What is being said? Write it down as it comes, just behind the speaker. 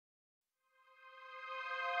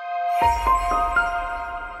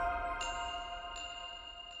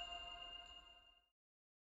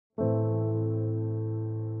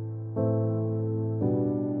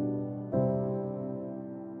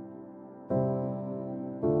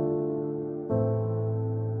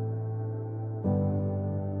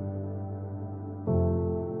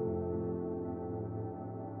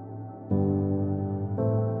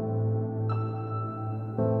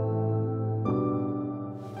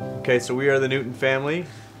Okay, so we are the Newton family.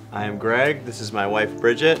 I am Greg. This is my wife,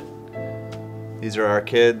 Bridget. These are our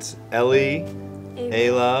kids, Ellie,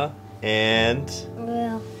 Ayla, and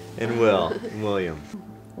William.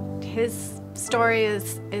 His story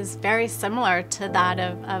is very similar to that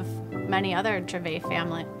of many other Dravet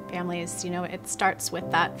families. You know, it starts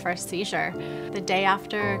with that first seizure. The day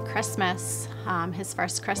after Christmas, his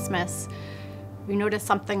first Christmas, we noticed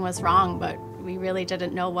something was wrong, but we really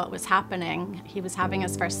didn't know what was happening. He was having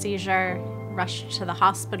his first seizure, rushed to the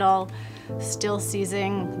hospital, still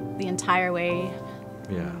seizing the entire way.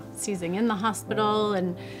 Yeah. Seizing in the hospital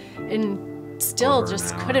and still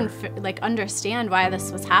just couldn't understand why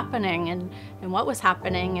this was happening and what was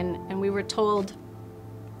happening. And we were told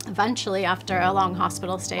eventually after a long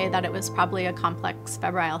hospital stay that it was probably a complex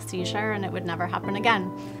febrile seizure and it would never happen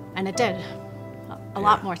again. And it did, a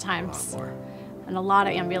lot more times. And a lot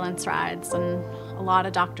of ambulance rides and a lot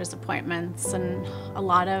of doctor's appointments and a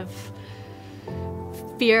lot of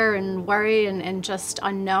fear and worry and just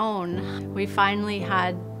unknown. We finally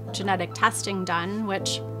had genetic testing done,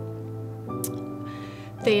 which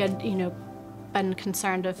they had, been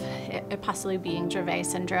concerned of it possibly being Dravet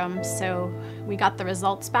syndrome. So we got the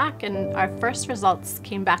results back and our first results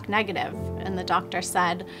came back negative. And the doctor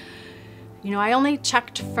said, I only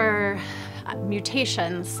checked for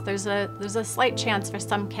mutations. There's a slight chance for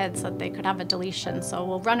some kids that they could have a deletion, so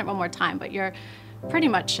we'll run it one more time, but you're pretty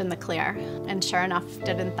much in the clear. And sure enough,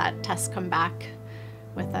 didn't that test come back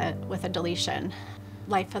with a deletion?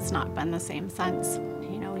 Life has not been the same since.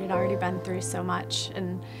 We had already been through so much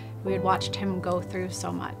and we had watched him go through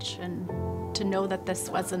so much, and to know that this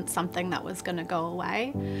wasn't something that was going to go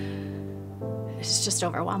away, it's just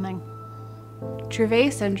overwhelming.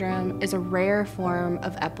 Dravet syndrome is a rare form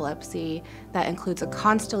of epilepsy that includes a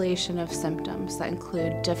constellation of symptoms that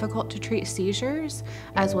include difficult to treat seizures,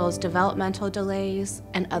 as well as developmental delays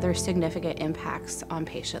and other significant impacts on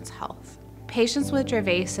patients' health. Patients with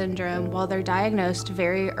Dravet syndrome, while they're diagnosed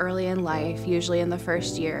very early in life, usually in the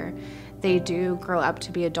first year, they do grow up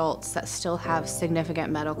to be adults that still have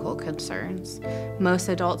significant medical concerns. Most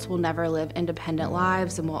adults will never live independent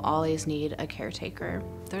lives and will always need a caretaker.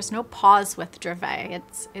 There's no pause with Dravet.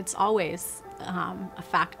 It's always a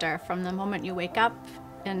factor from the moment you wake up,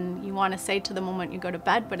 and you want to say to the moment you go to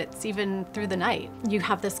bed, but it's even through the night. You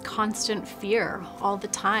have this constant fear all the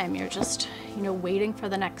time. You're just, waiting for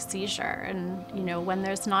the next seizure. And, when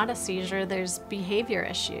there's not a seizure, there's behavior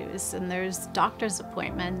issues, and there's doctor's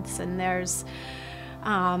appointments, and there's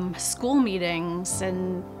school meetings,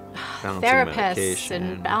 and therapists,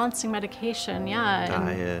 and balancing medication, diet.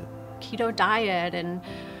 And keto diet, and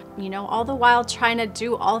all the while trying to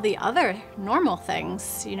do all the other normal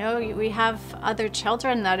things. We have other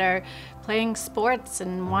children that are playing sports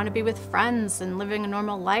and want to be with friends and living a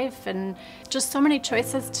normal life, and just so many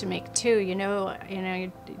choices to make too.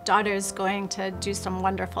 Your daughter's going to do some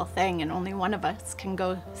wonderful thing and only one of us can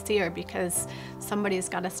go see her because somebody's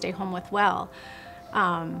got to stay home with Will.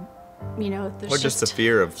 Or just the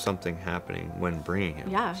fear of something happening when bringing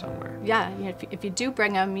him somewhere. Yeah, if you do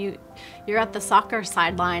bring him, you're at the soccer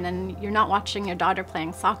sideline and you're not watching your daughter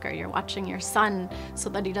playing soccer. You're watching your son so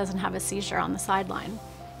that he doesn't have a seizure on the sideline.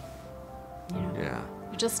 Yeah.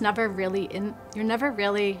 You're just never really you're never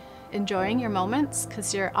really enjoying your moments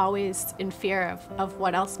because you're always in fear of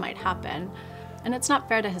what else might happen. And it's not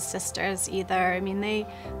fair to his sisters either. I mean, they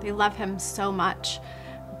love him so much,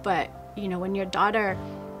 but when your daughter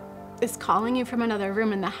is calling you from another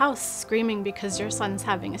room in the house screaming because your son's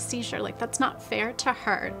having a seizure, that's not fair to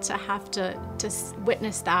her to have to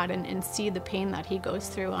witness that and see the pain that he goes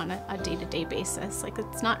through on a day-to-day basis.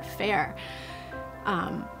 It's not fair.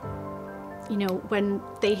 When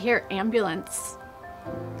they hear ambulances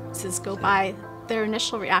go by, their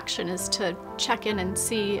initial reaction is to check in and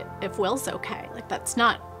see if Will's okay. That's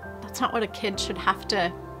not what a kid should have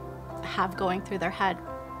to have going through their head.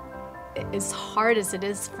 As hard as it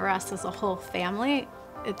is for us as a whole family,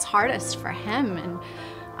 it's hardest for him, and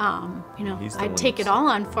I'd take it all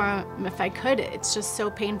on for him if I could. It's just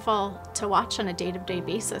so painful to watch on a day-to-day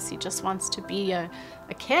basis. He just wants to be a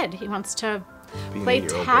kid. He wants to play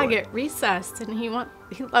tag at recess, and he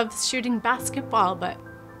loves shooting basketball, but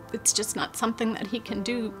it's just not something that he can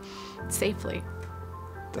do safely.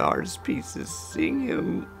 the hardest piece is seeing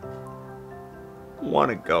him want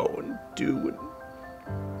to go and do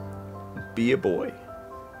and be a boy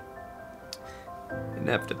and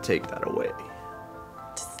have to take that away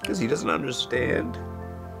because he doesn't understand.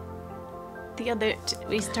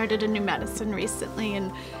 We started a new medicine recently,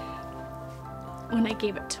 and when I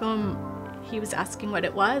gave it to him, he was asking what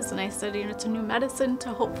it was, and I said, it's a new medicine to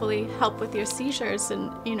hopefully help with your seizures,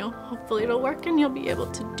 and hopefully it'll work and you'll be able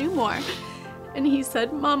to do more. And he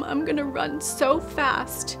said, Mom, I'm gonna run so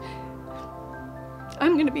fast.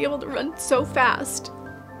 I'm gonna be able to run so fast.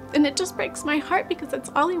 And it just breaks my heart because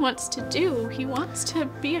that's all he wants to do. He wants to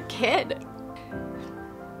be a kid.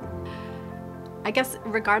 I guess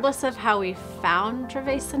regardless of how we found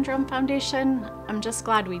Dravet Syndrome Foundation, I'm just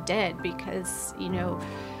glad we did because,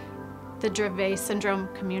 the Dravet Syndrome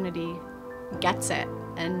community gets it.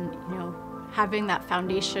 And, having that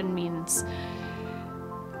foundation means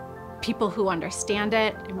people who understand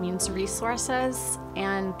it, it means resources,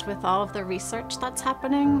 and with all of the research that's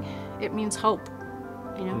happening, it means hope,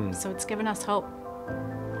 so it's given us hope.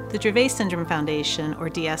 The Dravet Syndrome Foundation, or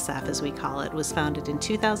DSF as we call it, was founded in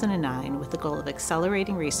 2009 with the goal of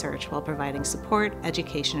accelerating research while providing support,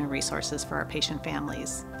 education, and resources for our patient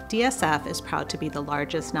families. DSF is proud to be the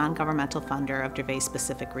largest non-governmental funder of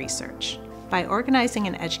Dravet-specific research. By organizing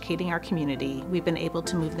and educating our community, we've been able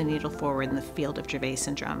to move the needle forward in the field of Dravet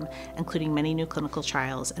syndrome, including many new clinical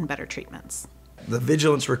trials and better treatments. The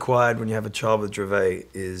vigilance required when you have a child with Dravet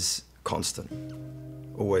is constant,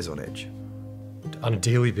 always on edge. On a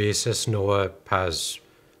daily basis, Noah has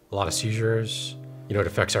a lot of seizures. It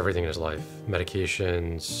affects everything in his life.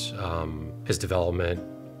 Medications, his development,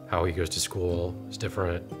 how he goes to school is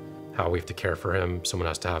different, how we have to care for him. Someone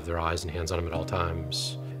has to have their eyes and hands on him at all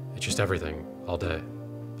times. It's just everything, all day,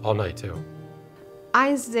 all night too.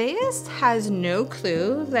 Isaiah has no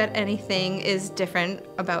clue that anything is different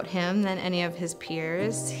about him than any of his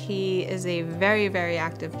peers. He is a very, very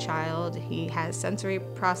active child. He has sensory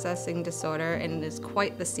processing disorder and is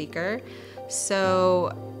quite the seeker.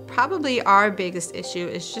 So probably our biggest issue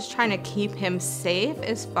is just trying to keep him safe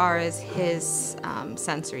as far as his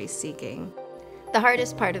sensory seeking. The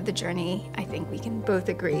hardest part of the journey, I think we can both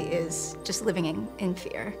agree, is just living in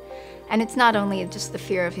fear. And it's not only just the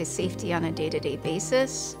fear of his safety on a day-to-day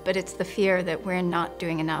basis, but it's the fear that we're not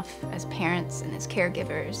doing enough as parents and as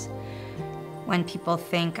caregivers. When people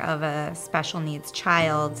think of a special needs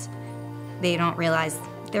child, they don't realize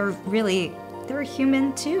they're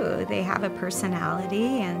human too. They have a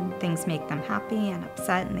personality and things make them happy and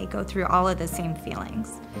upset, and they go through all of the same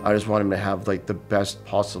feelings. I just want him to have the best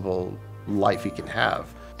possible life he can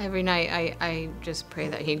have. Every night I just pray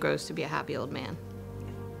that he grows to be a happy old man.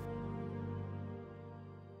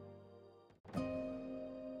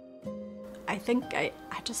 I think I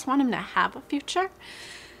just want him to have a future.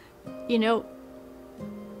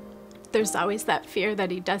 There's always that fear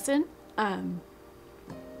that he doesn't.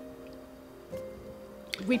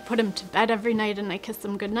 We put him to bed every night and I kiss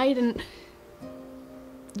him goodnight, and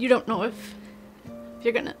you don't know if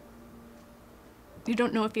he's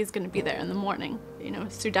gonna be there in the morning.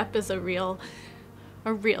 SUDEP is a real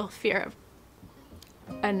fear,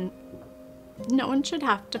 and no one should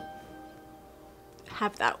have to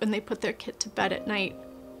have that when they put their kid to bed at night.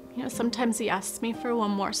 Sometimes he asks me for one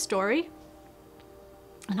more story,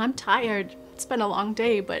 and I'm tired. It's been a long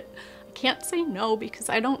day, but I can't say no because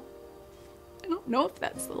I don't know if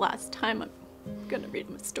that's the last time I'm gonna read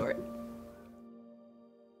him a story.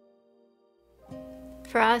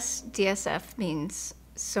 For us, DSF means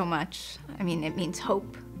so much. It means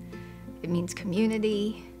hope. It means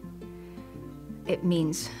community. It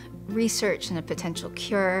means research and a potential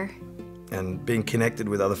cure. And being connected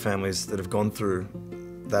with other families that have gone through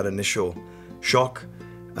that initial shock,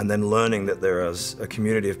 and then learning that there is a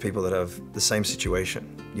community of people that have the same situation,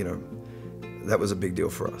 that was a big deal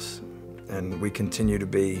for us. And we continue to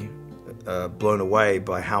be blown away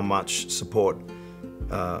by how much support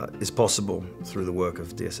is possible through the work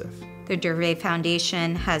of DSF. The Dravet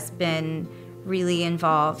Foundation has been really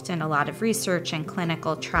involved in a lot of research and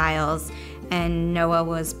clinical trials, and Noah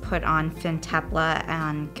was put on Fintepla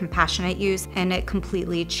and compassionate use, and it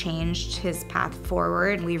completely changed his path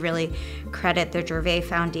forward. We really credit the Dravet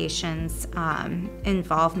Foundation's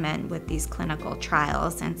involvement with these clinical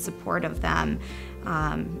trials and support of them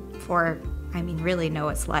for, really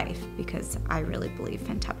Noah's life, because I really believe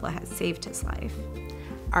Fintepla has saved his life.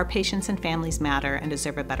 Our patients and families matter and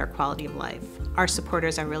deserve a better quality of life. Our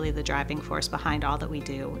supporters are really the driving force behind all that we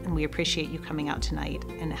do, and we appreciate you coming out tonight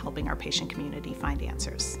and helping our patient community find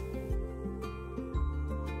answers.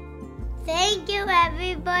 Thank you,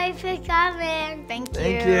 everybody, for coming. Thank you.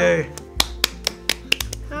 Thank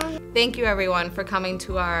you. Thank you, everyone, for coming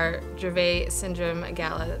to our Dravet Syndrome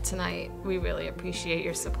Gala tonight. We really appreciate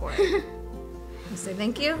your support. You say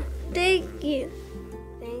thank you? Thank you.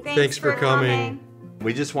 Thanks for coming.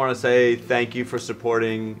 We just want to say thank you for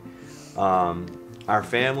supporting our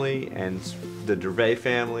family and the Dravet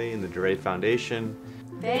family and the Dravet Foundation.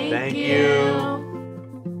 Thank you.